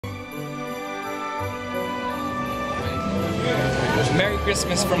Merry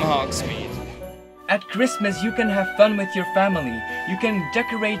Christmas from Hogsmeade. At Christmas you can have fun with your family, you can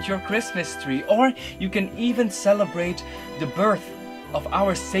decorate your Christmas tree, or you can even celebrate the birth of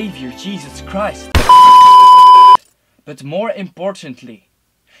our Savior Jesus Christ. But more importantly,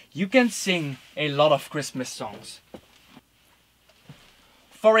 you can sing a lot of Christmas songs.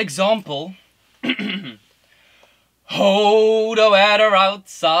 For example, oh, the weather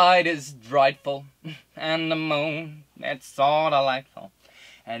outside is frightful, and the moon, it's so delightful.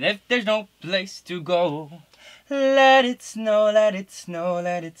 And if there's no place to go, let it snow, let it snow,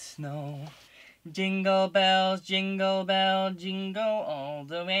 let it snow. Jingle bells, jingle all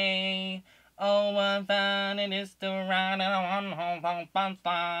the way. Oh, what fun it is to ride in a one-horse open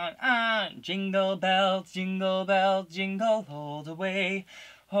sleigh. Ah, jingle bells, jingle all the way.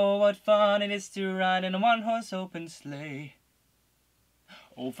 Oh, what fun it is to ride in a one-horse open sleigh.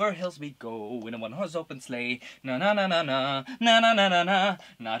 Over hills we go in a one-horse open sleigh. Na na na na na na na na na na.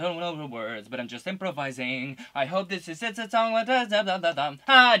 I don't know the words, but I'm just improvising. I hope this is it's a song.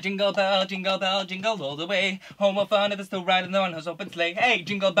 Ah, jingle bell, jingle all the way. Oh, what fun it is to ride in a one-horse open sleigh. Hey,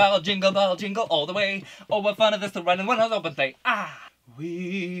 jingle bell, jingle all the way. Oh, what fun it is to ride in a one-horse open sleigh. Ah.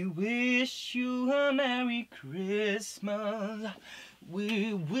 We wish you a Merry Christmas.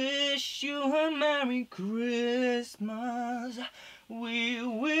 We wish you a Merry Christmas. We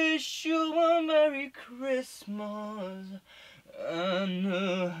wish you a Merry Christmas and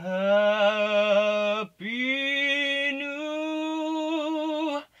a Happy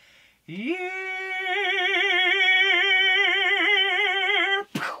New Year.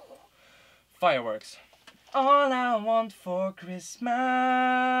 Fireworks. All I want for Christmas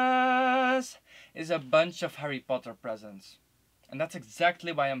is a bunch of Harry Potter presents. And that's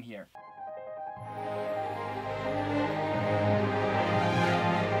exactly why I'm here.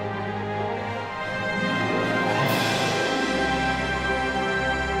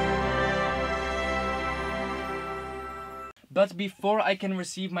 But before I can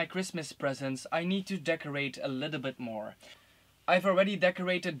receive my Christmas presents, I need to decorate a little bit more. I've already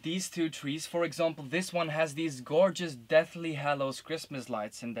decorated these two trees. For example, this one has these gorgeous Deathly Hallows Christmas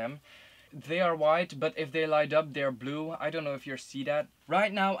lights in them. They are white, but if they light up, they're blue. I don't know if you see that.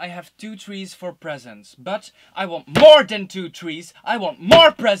 Right now, I have 2 trees for presents, but I want more than 2 trees. I want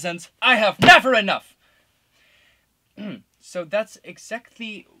more presents. I have never enough. So that's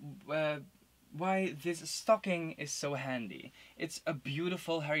exactly why this stocking is so handy. It's a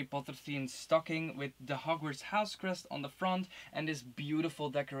beautiful Harry Potter themed stocking with the Hogwarts house crest on the front and this beautiful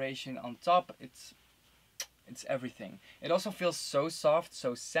decoration on top. It's everything. It also feels so soft,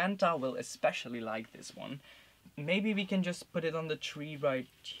 so Santa will especially like this one. Maybe we can just put it on the tree right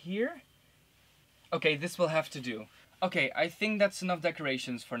here? Okay, this will have to do. Okay, I think that's enough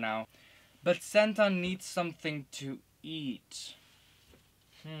decorations for now. But Santa needs something to eat.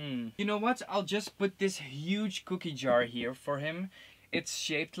 You know what? I'll just put this huge cookie jar here for him. It's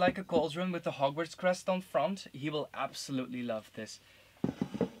shaped like a cauldron with the Hogwarts crest on front. He will absolutely love this.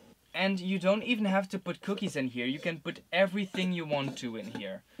 And you don't even have to put cookies in here. You can put everything you want to in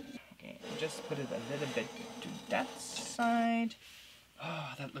here. Okay, just put it a little bit to that side.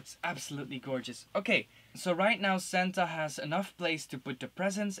 Oh, that looks absolutely gorgeous. Okay, so right now Santa has enough place to put the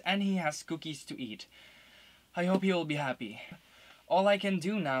presents and he has cookies to eat. I hope he will be happy. All I can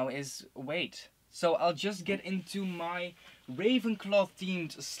do now is wait. So I'll just get into my Ravenclaw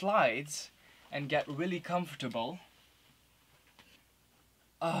themed slides and get really comfortable.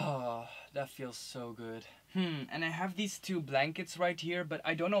 Oh, that feels so good. And I have these 2 blankets right here, but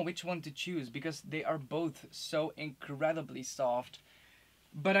I don't know which one to choose because they are both so incredibly soft.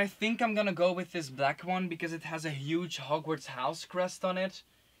 But I think I'm gonna go with this black one because it has a huge Hogwarts house crest on it.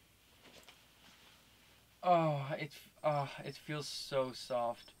 Oh, it feels so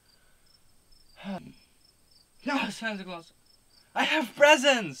soft. No, Santa Claus, I have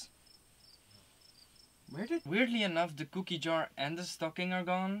presents! Weirdly enough, the cookie jar and the stocking are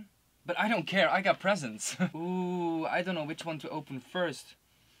gone. But I don't care, I got presents. Ooh, I don't know which one to open first.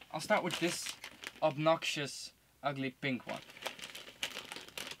 I'll start with this obnoxious, ugly pink one.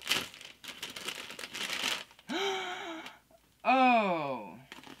 Oh!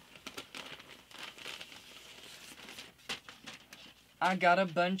 I got a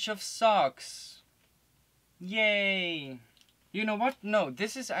bunch of socks. Yay! You know what? No,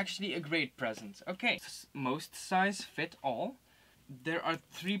 this is actually a great present. Okay, most size fit all. There are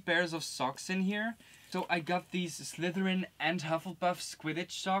 3 pairs of socks in here. So I got these Slytherin and Hufflepuff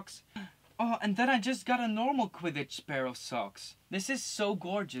Quidditch socks. Oh, and then I just got a normal Quidditch pair of socks. This is so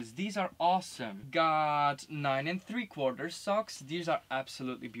gorgeous. These are awesome. Got 9 3/4 socks. These are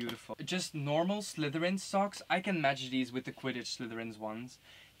absolutely beautiful. Just normal Slytherin socks. I can match these with the Quidditch Slytherins ones.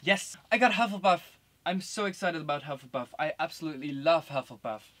 Yes, I got Hufflepuff. I'm so excited about Hufflepuff. I absolutely love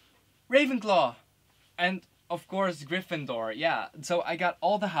Hufflepuff. Ravenclaw. And of course Gryffindor. Yeah, so I got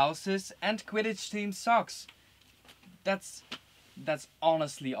all the houses and Quidditch themed socks. That's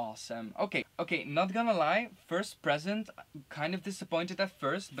honestly awesome. Okay, not gonna lie, first present, kind of disappointed at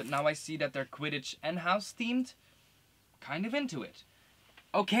first, but now I see that they're Quidditch and house themed, kind of into it.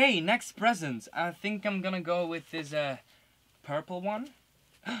 Okay, next present. I think I'm gonna go with this purple one.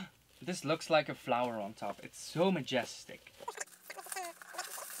 This looks like a flower on top. It's so majestic.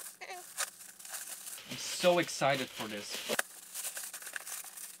 I'm so excited for this.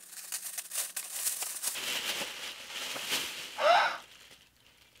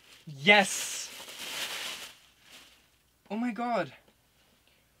 Yes! Oh my god.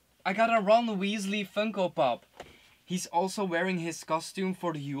 I got a Ron Weasley Funko Pop. He's also wearing his costume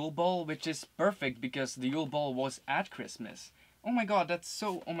for the Yule Ball, which is perfect because the Yule Ball was at Christmas. Oh my god, that's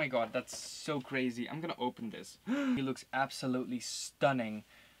so crazy. I'm gonna open this. He looks absolutely stunning.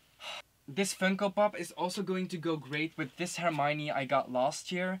 This Funko Pop is also going to go great with this Hermione I got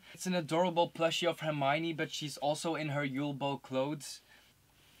last year. It's an adorable plushie of Hermione, but she's also in her Yule Ball clothes.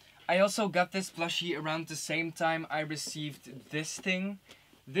 I also got this plushie around the same time I received this thing.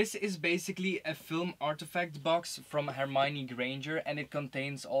 This is basically a film artifact box from Hermione Granger, and it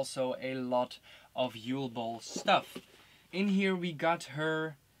contains also a lot of Yule Ball stuff. In here we got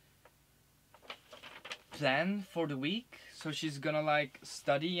her plan for the week, so she's gonna like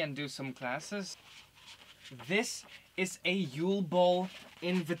study and do some classes. This is a Yule Ball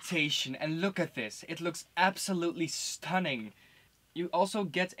invitation, and look at this, it looks absolutely stunning. You also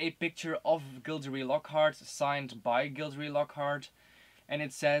get a picture of Gilderoy Lockhart, signed by Gilderoy Lockhart, and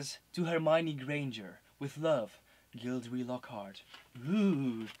it says, "To Hermione Granger, with love, Gilderoy Lockhart."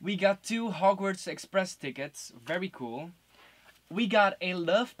 Ooh. We got 2 Hogwarts Express tickets, very cool. We got a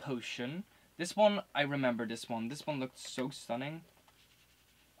love potion. This one, I remember this one. This one looked so stunning.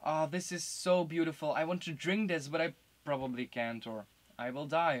 Ah, this is so beautiful. I want to drink this, but I probably can't, or I will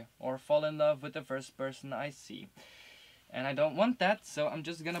die, or fall in love with the first person I see. And I don't want that, so I'm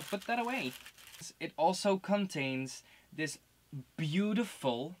just gonna put that away. It also contains this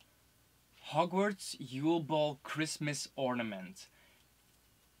beautiful Hogwarts Yule Ball Christmas ornament.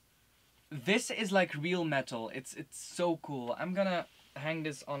 This is like real metal. It's so cool. I'm gonna hang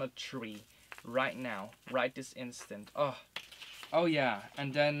this on a tree right now, right this instant. Oh yeah,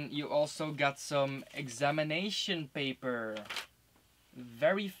 and then you also got some examination paper.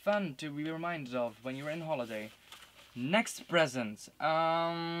 Very fun to be reminded of when you're in holiday. Next present.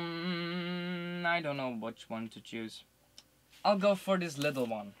 I don't know which one to choose. I'll go for this little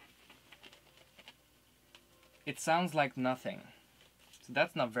one. It sounds like nothing. So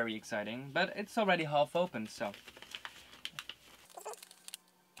that's not very exciting, but it's already half open, so.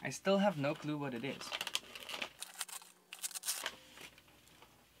 I still have no clue what it is.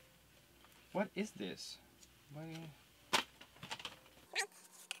 What is this?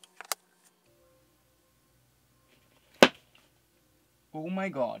 Oh my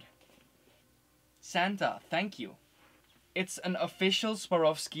god. Santa, thank you. It's an official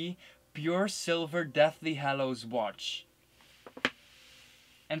Swarovski Pure Silver Deathly Hallows watch.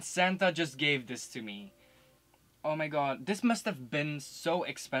 And Santa just gave this to me. Oh my god, this must have been so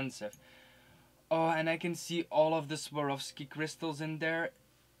expensive. Oh, and I can see all of the Swarovski crystals in there.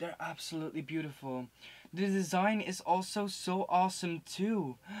 They're absolutely beautiful. The design is also so awesome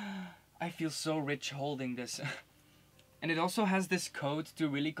too. I feel so rich holding this. And it also has this code to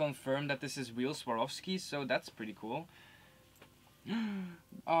really confirm that this is real Swarovski, so that's pretty cool.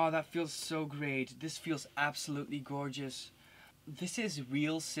 Oh, that feels so great. This feels absolutely gorgeous. This is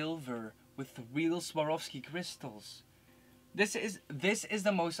real silver with real Swarovski crystals. This is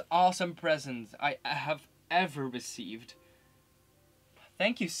the most awesome present I have ever received.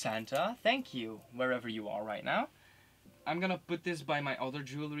 Thank you, Santa. Thank you, wherever you are right now. I'm gonna put this by my other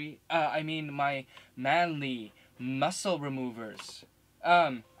jewelry. My manly muscle removers.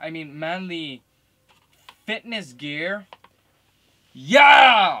 Manly fitness gear.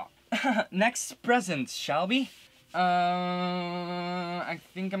 Yeah! Next present, shall we? I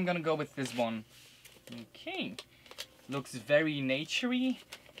think I'm gonna go with this one. Okay. Looks very naturey.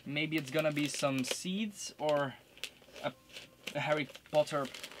 Maybe it's gonna be some seeds or a Harry Potter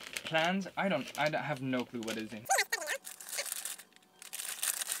plant. I have no clue what it is.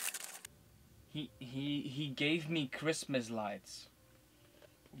 He gave me Christmas lights.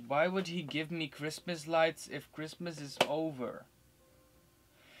 Why would he give me Christmas lights if Christmas is over?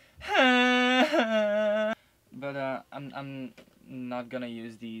 But I'm not gonna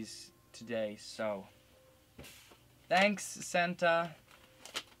use these today, so thanks, Santa.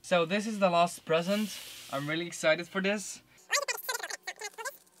 So this is the last present. I'm really excited for this.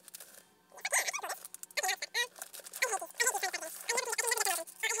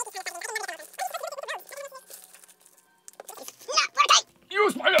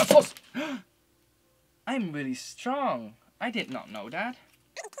 Use my apples! I'm really strong. I did not know that.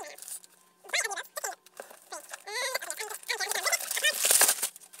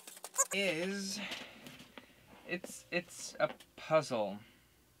 It's a puzzle.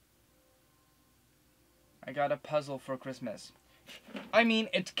 I got a puzzle for Christmas. I mean,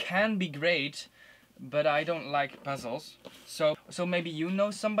 it can be great, but I don't like puzzles. So maybe you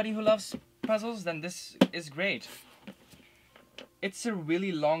know somebody who loves puzzles, then this is great. It's a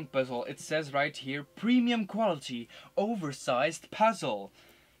really long puzzle. It says right here, premium quality, oversized puzzle.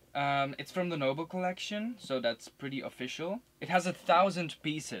 It's from the Noble collection, so that's pretty official. It has 1,000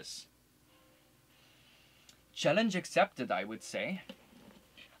 pieces. Challenge accepted, I would say.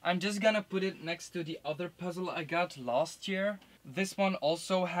 I'm just gonna put it next to the other puzzle I got last year. This one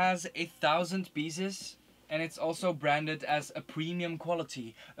also has 1,000 pieces, and it's also branded as a premium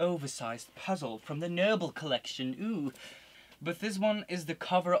quality, oversized puzzle from the Noble collection. Ooh. But this one is the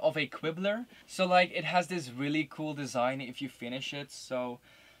cover of a Quibbler, so like it has this really cool design if you finish it, so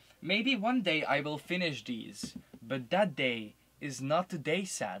maybe one day I will finish these, but that day is not today,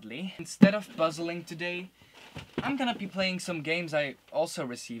 sadly. Instead of puzzling today, I'm gonna be playing some games I also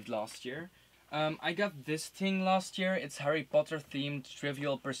received last year. I got this thing last year. It's Harry Potter themed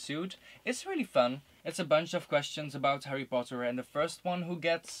Trivial Pursuit. It's really fun. It's a bunch of questions about Harry Potter, and the first one who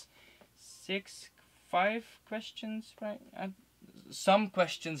gets 5 questions right, some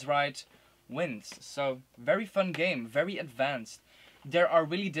questions right, wins. So very fun game, very advanced. There are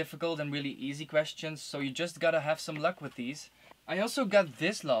really difficult and really easy questions, so you just gotta have some luck with these. I also got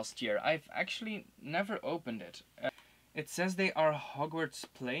this last year. I've actually never opened it. It says they are Hogwarts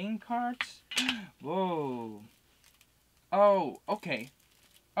playing cards. Whoa. Oh, okay.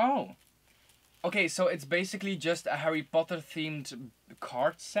 Oh. Okay, so it's basically just a Harry Potter themed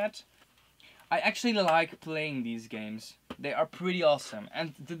card set. I actually like playing these games. They are pretty awesome,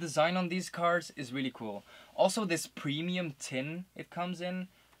 and the design on these cards is really cool. Also this premium tin it comes in.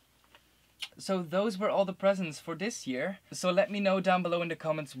 So those were all the presents for this year. So let me know down below in the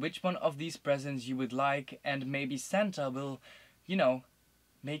comments which one of these presents you would like, and maybe Santa will, you know,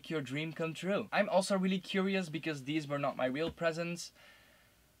 make your dream come true. I'm also really curious because these were not my real presents,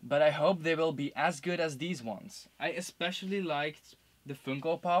 but I hope they will be as good as these ones. I especially liked the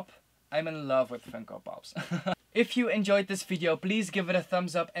Funko Pop. I'm in love with Funko Pops. If you enjoyed this video, please give it a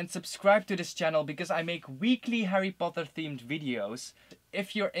thumbs up and subscribe to this channel because I make weekly Harry Potter themed videos.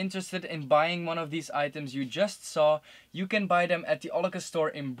 If you're interested in buying one of these items you just saw, you can buy them at the Olleke store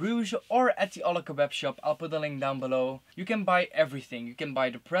in Bruges or at the Olleke webshop. I'll put the link down below. You can buy everything. You can buy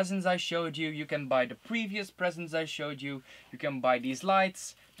the presents I showed you, you can buy the previous presents I showed you, you can buy these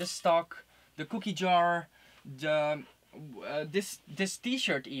lights, the stock, the cookie jar, the this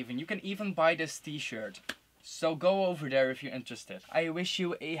t-shirt even. You can even buy this t-shirt. So go over there if you're interested. I wish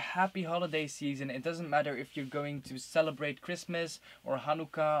you a happy holiday season. It doesn't matter if you're going to celebrate Christmas or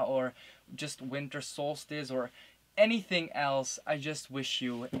Hanukkah or just winter solstice or anything else. I just wish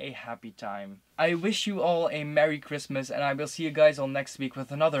you a happy time. I wish you all a Merry Christmas, and I will see you guys all next week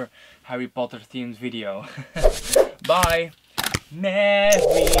with another Harry Potter themed video. Bye!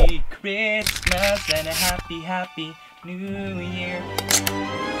 Merry Christmas and a happy New Year.